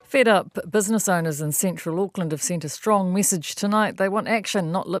Fed up business owners in central Auckland have sent a strong message tonight. They want action,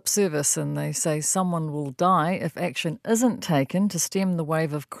 not lip service, and they say someone will die if action isn't taken to stem the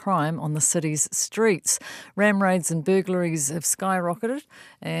wave of crime on the city's streets. Ramraids and burglaries have skyrocketed,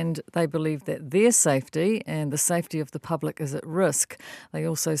 and they believe that their safety and the safety of the public is at risk. They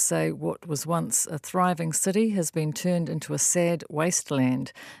also say what was once a thriving city has been turned into a sad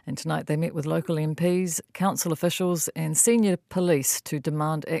wasteland. And tonight they met with local MPs, council officials and senior police to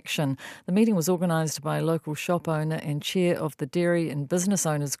demand action. The meeting was organised by a local shop owner and chair of the Dairy and Business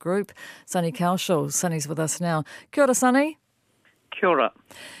Owners Group, Sunny Kaushal. Sunny's with us now. Kia ora, Sunny. Kia ora.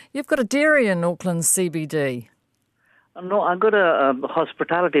 You've got a dairy in Auckland's CBD. No, I've got a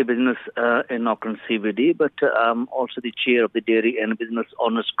hospitality business in Auckland CBD, but I'm also the chair of the Dairy and Business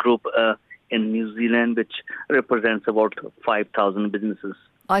Owners Group in New Zealand, which represents about 5,000 businesses.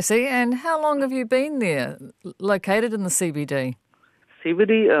 I see. And how long have you been there, located in the CBD?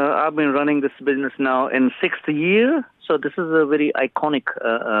 CBD, I've been running this business now in 6th year, so this is a very iconic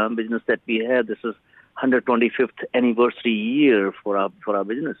business that we have. This is 125th anniversary year for our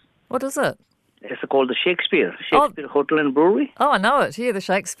business. What is it? It's called the Shakespeare Hotel and Brewery. Oh, I know it. Yeah, the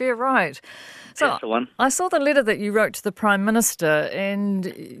Shakespeare, right. So That's the one. I saw the letter that you wrote to the Prime Minister,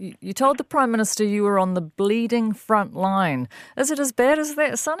 and you told the Prime Minister you were on the bleeding front line. Is it as bad as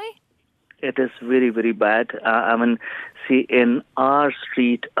that, Sunny? It is very, very bad. See, in our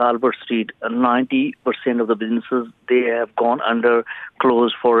street, Albert Street, 90% of the businesses, they have gone under,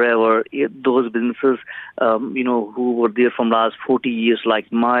 closed forever. Those businesses, who were there from last 40 years,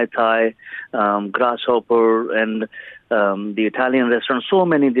 like Mai Tai, Grasshopper, and the Italian restaurant, so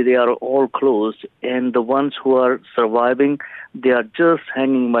many, they are all closed. And the ones who are surviving, they are just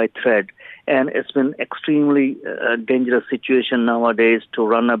hanging by thread. And it's been extremely dangerous situation nowadays to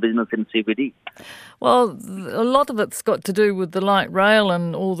run a business in CBD. Well, a lot of it's got to do with the light rail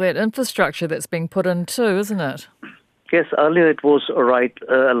and all that infrastructure that's being put in too, isn't it? Yes, earlier it was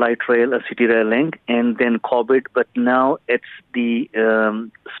a light rail, a city rail link, and then COVID, but now it's the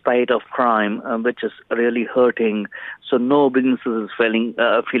spate of crime, which is really hurting. So no businesses is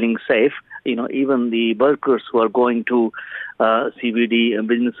feeling safe. Even the workers who are going to CBD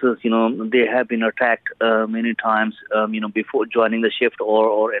businesses, they have been attacked many times, before joining the shift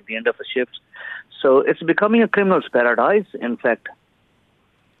or at the end of the shift. So it's becoming a criminal's paradise, in fact.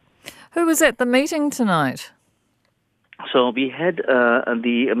 Who was at the meeting tonight? So we had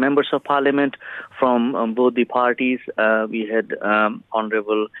the members of parliament from both the parties. We had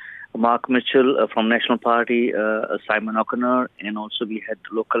Honourable Mark Mitchell from National Party, Simon O'Connor, and also we had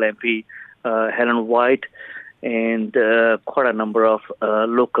local MP Helen White, and quite a number of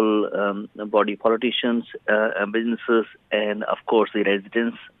local body politicians, businesses, and of course the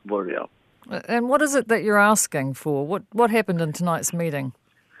residents were there. And what is it that you're asking for? What happened in tonight's meeting?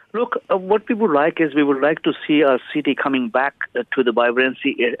 Look, what we would like is we would like to see our city coming back to the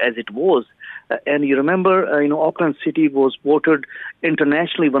vibrancy as it was. And you remember, Auckland City was voted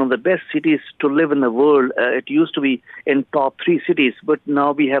internationally one of the best cities to live in the world. It used to be in top 3 cities, but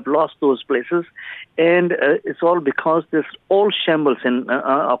now we have lost those places. And it's all because there's all shambles in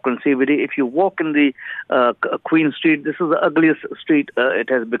Auckland CBD. If you walk in the Queen Street, this is the ugliest street it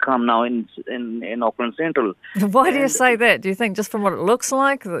has become now in Auckland Central. Why do you say that? Do you think just from what it looks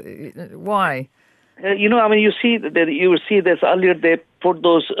like? Why? You see that you will see this earlier. They put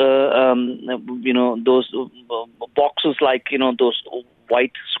those, those boxes like those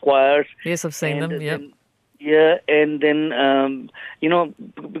white squares. Yes, I've seen them. Yep. And then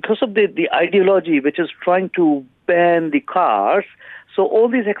because of the ideology which is trying to ban the cars. So all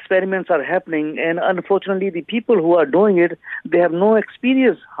these experiments are happening, and unfortunately, the people who are doing it, they have no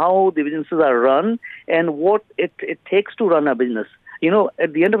experience how the businesses are run and what it takes to run a business.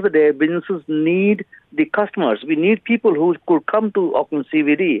 At the end of the day, businesses need the customers. We need people who could come to Auckland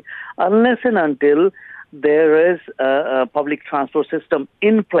CBD. Unless and until there is a public transport system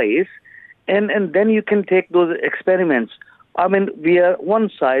in place, and then you can take those experiments. We are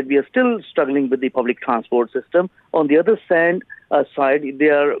still struggling with the public transport system. On the other side, they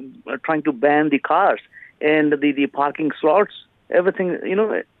are trying to ban the cars and the parking slots, everything.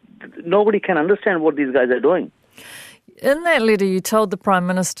 Nobody can understand what these guys are doing. In that letter, you told the Prime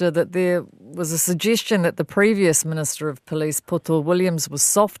Minister that there was a suggestion that the previous Minister of Police, Poto Williams, was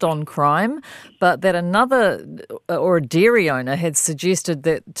soft on crime, but that a dairy owner had suggested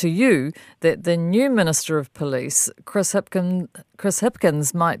that to you that the new Minister of Police, Chris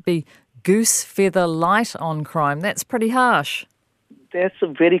Hipkins, might be goose feather light on crime. That's pretty harsh. That's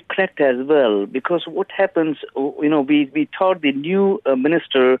very correct as well, because what happens, we thought the new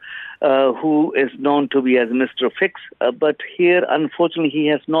minister, who is known to be as Mr. Fix, but here, unfortunately, he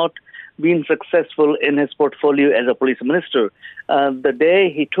has not been successful in his portfolio as a police minister. The day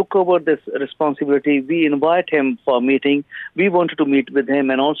he took over this responsibility, we invited him for a meeting. We wanted to meet with him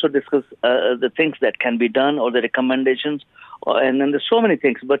and also discuss the things that can be done or the recommendations, and then there's so many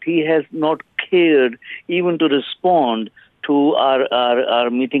things, but he has not cared even to respond to our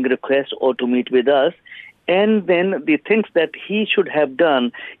meeting request or to meet with us. And then the things that he should have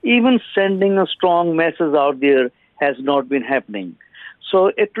done, even sending a strong message out there, has not been happening. So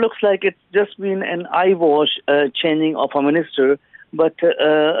it looks like it's just been an eyewash changing of a minister, but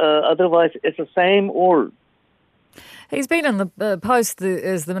otherwise it's the same old. He's been in the post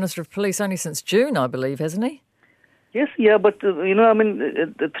as the Minister of Police only since June, I believe, hasn't he? Yes, yeah, but 3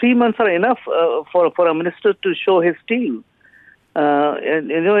 months are enough for a minister to show his steel.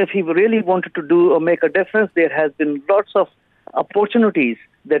 And if he really wanted to do or make a difference, there has been lots of opportunities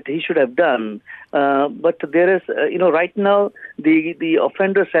that he should have done. But there is, right now, the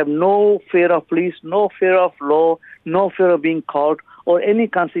offenders have no fear of police, no fear of law, no fear of being caught or any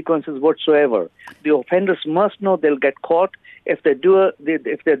consequences whatsoever. The offenders must know they'll get caught. If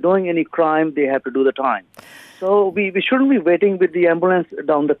they're doing any crime, they have to do the time. So we shouldn't be waiting with the ambulance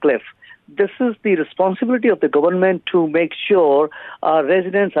down the cliff. This is the responsibility of the government to make sure our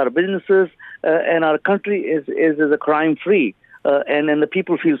residents, our businesses, and our country is a crime-free, and the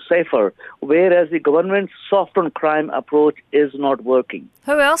people feel safer, whereas the government's soft-on-crime approach is not working.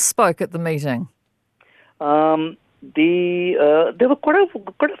 Who else spoke at the meeting? There were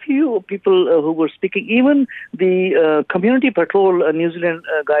quite a few people who were speaking. Even the Community Patrol New Zealand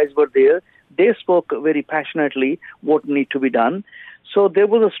guys were there. They spoke very passionately what need to be done. So there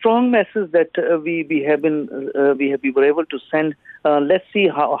was a strong message that we were able to send. Let's see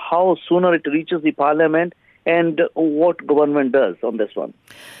how sooner it reaches the Parliament and what government does on this one.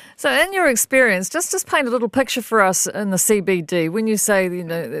 So in your experience, just paint a little picture for us in the CBD. When you say,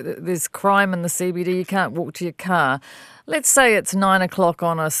 there's crime in the CBD, you can't walk to your car. Let's say it's 9 o'clock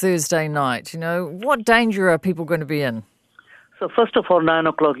on a Thursday night. What danger are people going to be in? So first of all, 9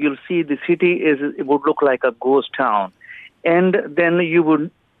 o'clock, you'll see the city it would look like a ghost town. And then you would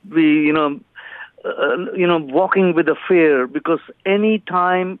be, walking with a fear, because any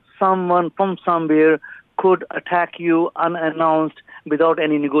time someone from somewhere could attack you unannounced without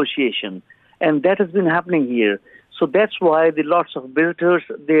any negotiation. And that has been happening here. So that's why the lots of visitors,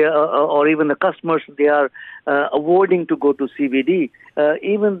 or even the customers, they are avoiding to go to CBD.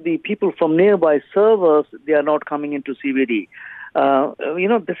 Even the people from nearby servers, they are not coming into CBD.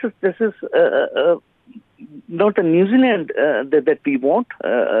 This is not a New Zealand that we want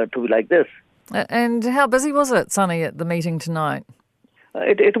to be like this. And how busy was it, Sunny, at the meeting tonight?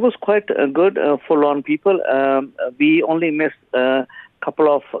 It was quite good for long people. We only missed a couple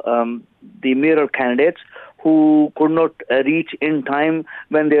of the mayoral candidates who could not reach in time.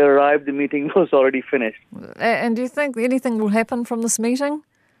 When they arrived, the meeting was already finished. And do you think anything will happen from this meeting?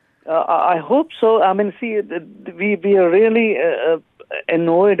 I hope so. I mean, see, we are really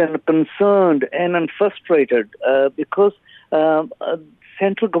annoyed and concerned and frustrated because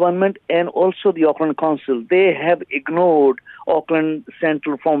central government and also the Auckland Council, they have ignored Auckland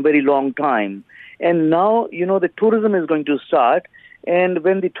Central from very long time. And now, the tourism is going to start. And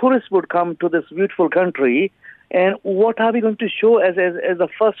when the tourists would come to this beautiful country, and what are we going to show as a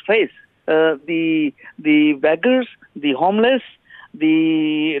first face? The beggars, the homeless,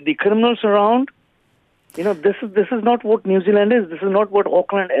 the criminals around. This is not what New Zealand is. This is not what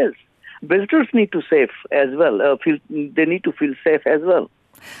Auckland is. Visitors need to safe as well. They need to feel safe as well.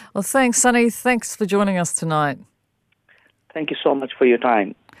 Well, thanks, Sunny. Thanks for joining us tonight. Thank you so much for your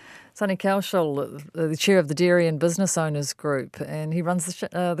time. Sunny Kaushal, the chair of the Dairy and Business Owners Group, and he runs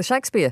the Shakespeare.